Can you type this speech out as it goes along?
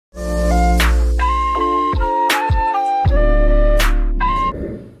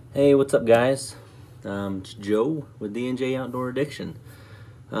Hey, what's up, guys? It's Joe with D&J Outdoor Addiction.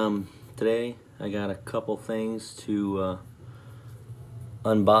 Today I got a couple things to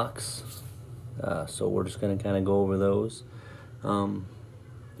unbox, so we're just gonna kind of go over those.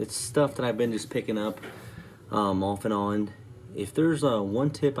 It's stuff that I've been just picking up off and on. If there's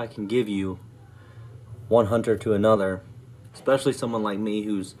one tip I can give you, one hunter to another, especially someone like me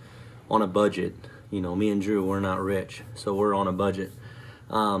who's on a budget. You know, me and Drew, we're not rich, so we're on a budget.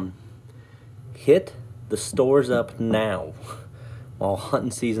 Hit the stores up now while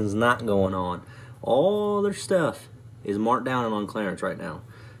hunting season's not going on. All their stuff is marked down and on clearance right now.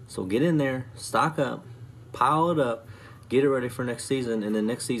 So get in there, stock up, pile it up, get it ready for next season, and then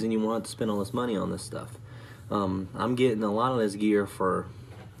next season you won't have to spend all this money on this stuff. I'm getting a lot of this gear for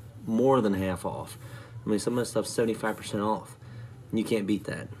more than half off. I mean, some of this stuff's 75% off. You can't beat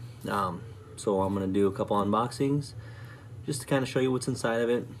that. So I'm gonna do a couple unboxings just to kind of show you what's inside of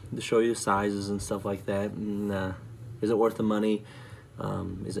it, to show you the sizes and stuff like that. And is it worth the money?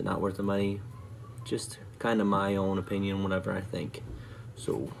 Is it not worth the money? Just kind of my own opinion, whatever I think.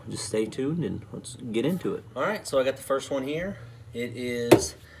 So just stay tuned and let's get into it. All right, so I got the first one here. It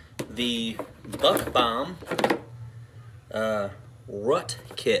is the Buck Bomb Rut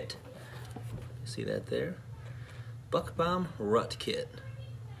Kit. See that there? Buck Bomb Rut Kit.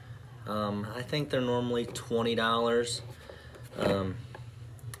 I think they're normally $20.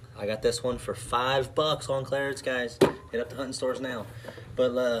 I got this one for $5 on clearance, guys. Hit up the hunting stores now.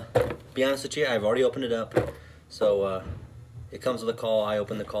 But be honest with you, I've already opened it up. So it comes with a call. I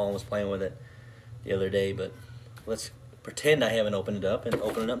opened the call and was playing with it the other day. But let's pretend I haven't opened it up and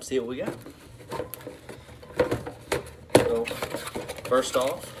open it up and see what we got. So first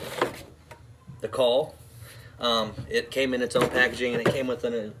off, the call. It came in its own packaging, and it came with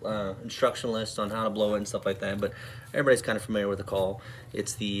an instruction list on how to blow it and stuff like that, but everybody's kind of familiar with the call.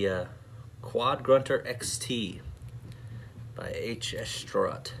 It's the Quad Grunter XT by HS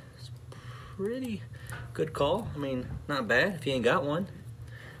Strut. It's a pretty good call. I mean, not bad if you ain't got one.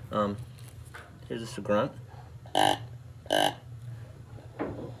 Here's just a grunt. Not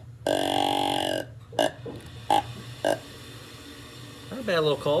a bad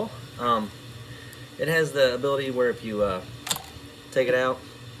little call. It has the ability where if you take it out,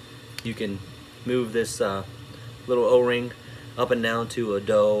 you can move this little O-ring up and down to a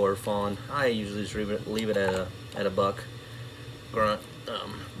doe or fawn. I usually just leave it at a buck grunt.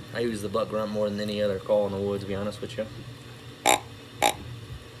 I use the buck grunt more than any other call in the woods, to be honest with you.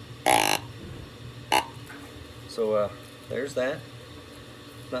 So there's that.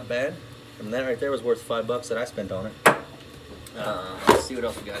 Not bad. And that right there was worth $5 that I spent on it. Let's see what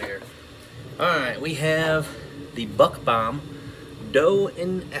else we got here. Alright, we have the Buck Bomb Doe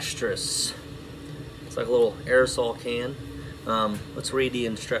in Estrus. It's like a little aerosol can. Let's read the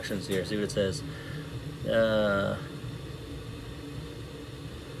instructions here, see what it says.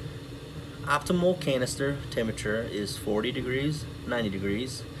 Optimal canister temperature is 40 degrees, 90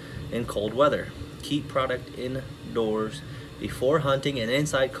 degrees in cold weather. Keep product indoors before hunting and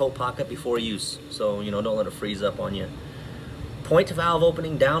inside coat pocket before use. So, you know, don't let it freeze up on you. Point valve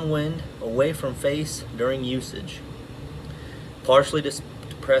opening downwind, away from face during usage. Partially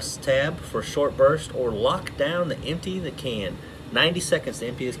depressed tab for short burst, or lock down to empty the can. 90 seconds to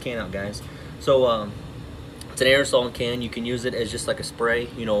empty this can out, guys. So it's an aerosol can. You can use it as just like a spray,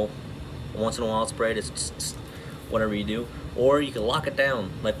 you know, once in a while spray it. It's whatever you do. Or you can lock it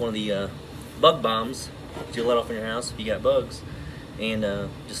down like one of the bug bombs that you let off in your house if you got bugs. And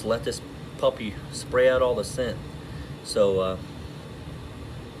just let this puppy spray out all the scent. So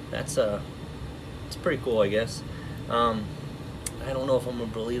that's it's pretty cool, I guess. I don't know if I'm a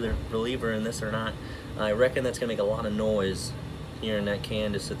believer in this or not. I reckon that's gonna make a lot of noise here in that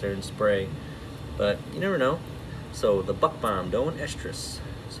can to sit there and spray, but you never know. So the Buck Bomb Doe in Estrus.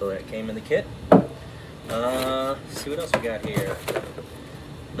 So that came in the kit. See what else we got here.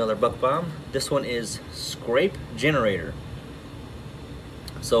 Another Buck Bomb. This one is Scrape Generator.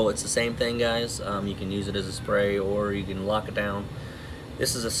 So it's the same thing, guys. You can use it as a spray or you can lock it down.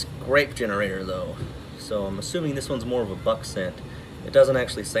 This is a scrape generator though, so I'm assuming this one's more of a buck scent. It doesn't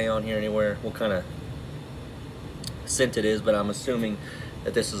actually say on here anywhere what kind of scent it is, but I'm assuming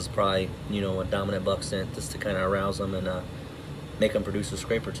that this is probably, you know, a dominant buck scent just to kind of arouse them and make them produce a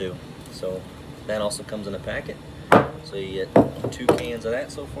scrape or two. So that also comes in a packet. So you get 2 cans of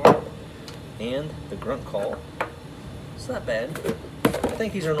that so far, and the grunt call. It's not bad. I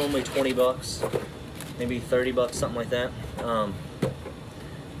think these are normally $20, maybe $30, something like that.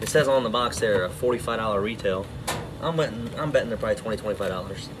 It says on the box there a $45 retail. I'm betting they're probably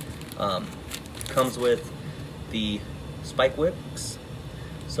 $20–25. Comes with the spike wicks.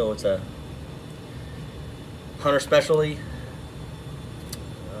 So it's a Hunter Specialty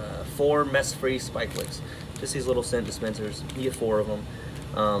 4 mess-free spike wicks. Just these little scent dispensers. You get 4 of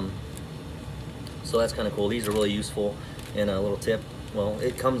them. So that's kind of cool. These are really useful. And a little tip, well,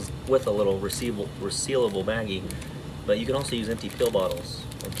 it comes with a little resealable baggie, but you can also use empty pill bottles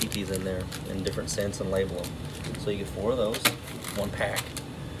and keep these in there in different scents and label them. So you get 4 of those, 1 pack.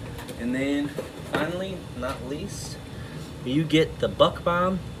 And then finally, not least, you get the Buck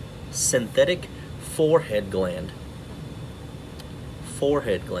Balm Synthetic Forehead Gland.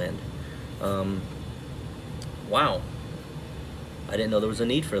 Forehead gland. Wow. I didn't know there was a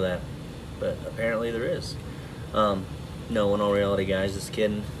need for that, but apparently there is. No, in all reality, guys, just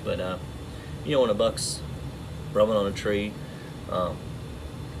kidding. But you know, when a buck's rubbing on a tree,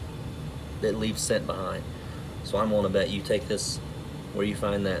 it leaves scent behind. So I'm willing to bet you take this where you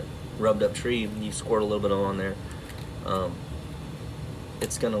find that rubbed up tree and you squirt a little bit on there.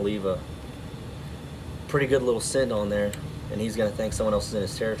 It's gonna leave a pretty good little scent on there, and he's gonna think someone else is in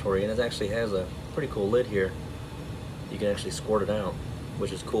his territory. And it actually has a pretty cool lid here. You can actually squirt it out,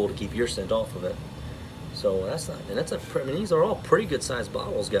 which is cool to keep your scent off of it. So that's not, and that's I mean, these are all pretty good sized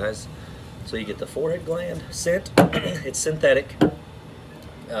bottles, guys. So you get the forehead gland scent. It's synthetic.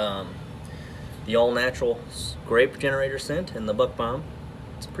 The all natural grape generator scent and the Buck Balm.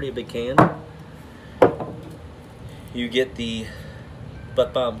 It's a pretty big can. You get the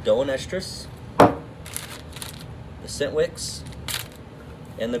Buck Balm Doe and Estrus, the scent wicks,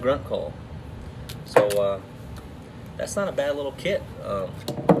 and the grunt call. So that's not a bad little kit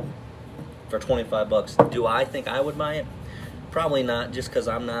for 25 bucks. Do I think I would buy it? Probably not, just because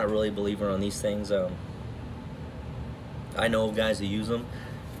I'm not really a believer on these things. I know of guys who use them,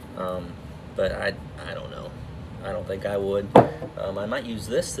 but I don't know. I don't think I would. I might use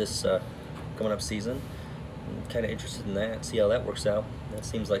this coming up season. I'm kind of interested in that. See how that works out. That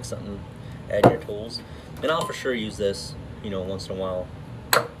seems like something to add to your tools. And I'll for sure use this, you know, once in a while.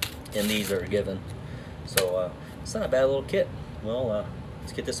 And these are a given. So it's not a bad little kit. Well,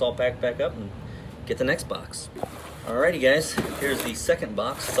 let's get this all packed back up and get the next box. Alrighty, guys. Here's the second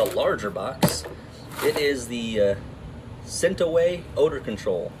box. It's a larger box. It is the Scent-Away Odor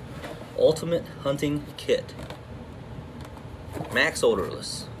Control Ultimate Hunting Kit. Max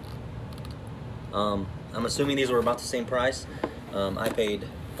odorless. I'm assuming these were about the same price. I paid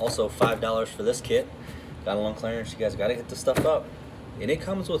also $5 for this kit. Got it on clearance. You guys got to hit this stuff up. And it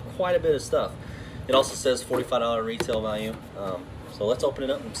comes with quite a bit of stuff. It also says $45 retail value. So let's open it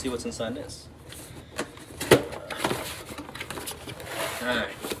up and see what's inside this.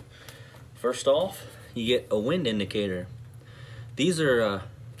 Alright. First off, you get a wind indicator. These are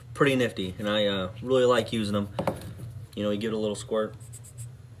pretty nifty, and I really like using them. You know, you give it a little squirt,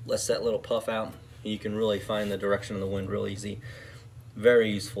 lets that little puff out, and you can really find the direction of the wind real easy. Very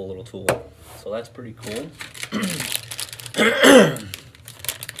useful little tool. So that's pretty cool.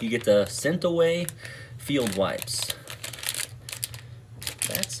 You get the Scent-Away Field Wipes.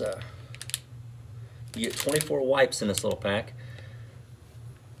 That's you get 24 wipes in this little pack.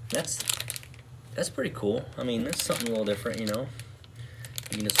 That's pretty cool. I mean, that's something a little different, you know.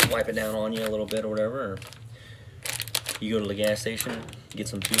 You can just wipe it down on you a little bit or whatever. Or you go to the gas station, get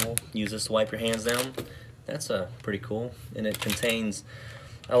some fuel, use this to wipe your hands down. That's pretty cool. And it contains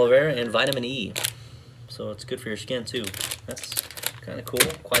aloe vera and vitamin E. So it's good for your skin too. That's kind of cool.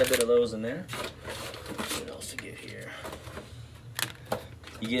 Quite a bit of those in there. What else to get here?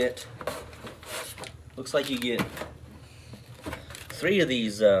 You get, looks like you get 3 of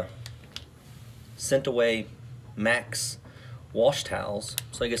these Scent-Away Max wash towels.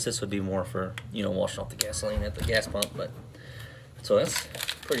 So I guess this would be more for, you know, washing off the gasoline at the gas pump. But so that's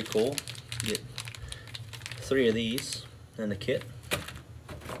pretty cool. You get 3 of these in the kit.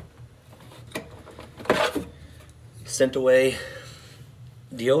 Scent-Away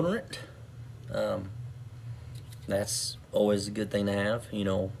deodorant. That's always a good thing to have. You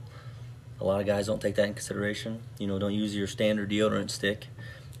know, a lot of guys don't take that in consideration. You know, don't use your standard deodorant stick.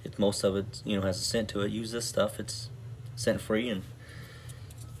 If most of it, you know, has a scent to it. Use this stuff. It's scent-free and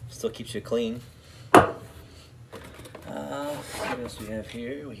still keeps you clean. What else do we have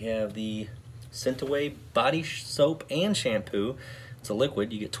here? We have the Scent-Away body soap and shampoo. It's a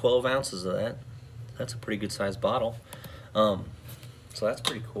liquid. You get 12 ounces of that. That's a pretty good sized bottle. So that's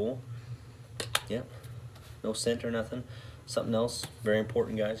pretty cool. Yep. No scent or nothing. Something else very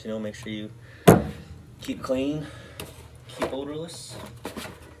important, guys. You know, make sure you keep clean, keep odorless.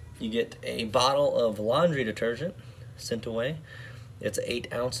 You get a bottle of laundry detergent, Scent-Away. It's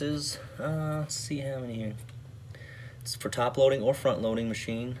 8 ounces. Let's see how many here. It's for top loading or front loading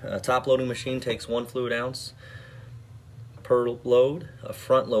machine. Top loading machine takes 1 fluid ounce per load. A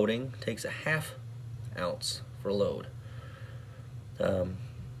front loading takes a ½ ounce for load.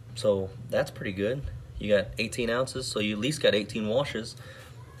 So that's pretty good. You got 18 ounces, so you at least got 18 washes.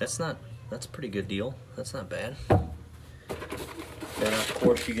 That's a pretty good deal. That's not bad. Then of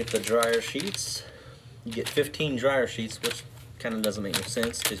course you get the dryer sheets. You get 15 dryer sheets, which kind of doesn't make no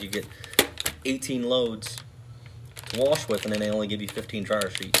sense because you get 18 loads to wash with, and then they only give you 15 dryer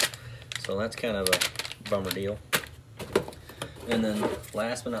sheets. So that's kind of a bummer deal. And then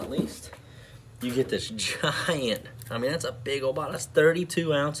last but not least, you get this giant, I mean that's a big old bottle. That's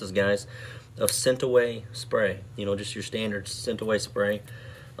 32 ounces, guys, of Scent-Away spray. You know, just your standard Scent-Away spray.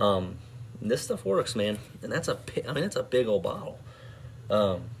 This stuff works, man, and that's a big old bottle.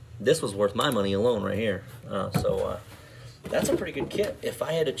 This was worth my money alone right here. So that's a pretty good kit. If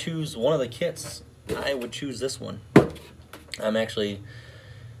I had to choose one of the kits, I would choose this one. I'm actually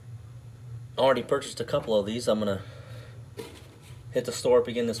already purchased a couple of these. I'm gonna hit the store up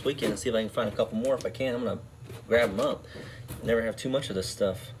again this weekend and see if I can find a couple more. If I can, I'm gonna grab them up. Never have too much of this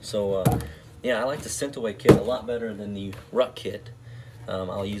stuff. So yeah, I like the Scent-Away kit a lot better than the Ruck kit.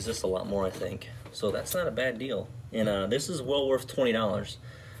 I'll use this a lot more, I think. So that's not a bad deal. And this is well worth $20.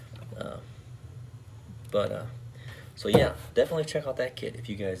 So yeah, definitely check out that kit if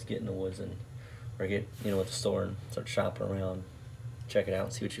you guys get in the woods and or get at the store and start shopping around. Check it out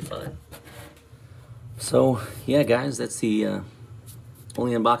and see what you find. So yeah, guys, that's the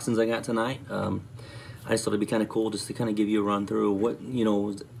only unboxings I got tonight. I just thought it'd be kind of cool just to kind of give you a run through what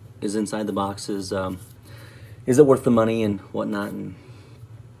is inside the boxes. Is it worth the money and whatnot? And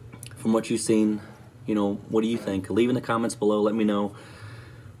from what you've seen, what do you think? Leave in the comments below. Let me know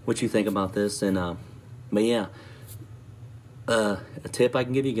what you think about this. And but yeah, a tip I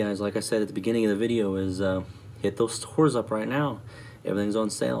can give you guys, like I said at the beginning of the video, is hit those stores up right now. Everything's on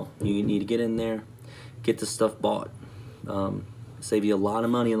sale. You need to get in there, get the stuff bought. Save you a lot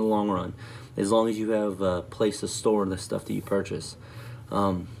of money in the long run, as long as you have a place to store the stuff that you purchase.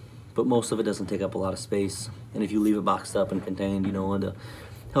 But most of it doesn't take up a lot of space, and if you leave it boxed up and contained, it'll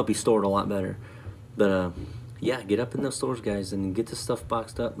help you store it a lot better. But yeah, get up in those stores, guys, and get the stuff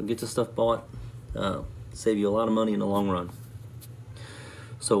boxed up and get the stuff bought. Save you a lot of money in the long run.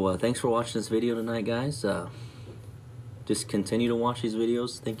 So thanks for watching this video tonight, guys. Just continue to watch these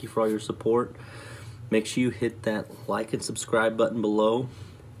videos. Thank you for all your support. Make sure you hit that like and subscribe button below.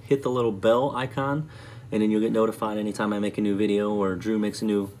 Hit the little bell icon, and then you'll get notified anytime I make a new video or Drew makes a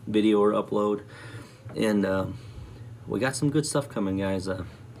new video or upload. And we got some good stuff coming, guys.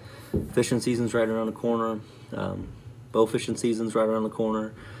 Fishing season's right around the corner. Bow fishing season's right around the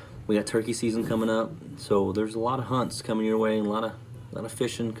corner. We got turkey season coming up, so there's a lot of hunts coming your way, and a lot of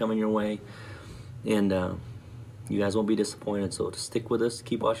fishing coming your way, and you guys won't be disappointed. So just stick with us,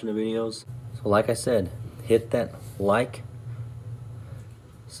 keep watching the videos. So like I said, hit that like,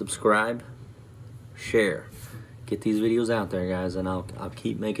 subscribe, share, get these videos out there, guys, and I'll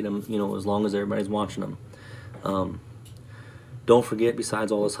keep making them, as long as everybody's watching them. Don't forget,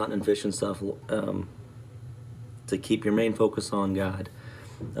 besides all this hunting and fishing stuff, to keep your main focus on God.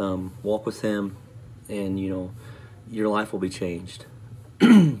 Walk with Him, and your life will be changed.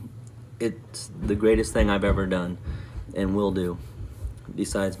 It's the greatest thing I've ever done and will do,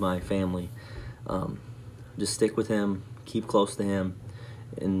 besides my family. Just stick with Him, keep close to Him,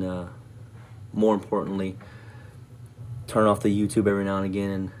 and more importantly, turn off the YouTube every now and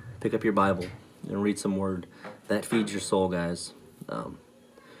again and pick up your Bible and read some Word. That feeds your soul, guys. But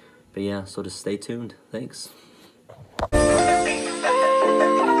yeah, so just stay tuned. Thanks.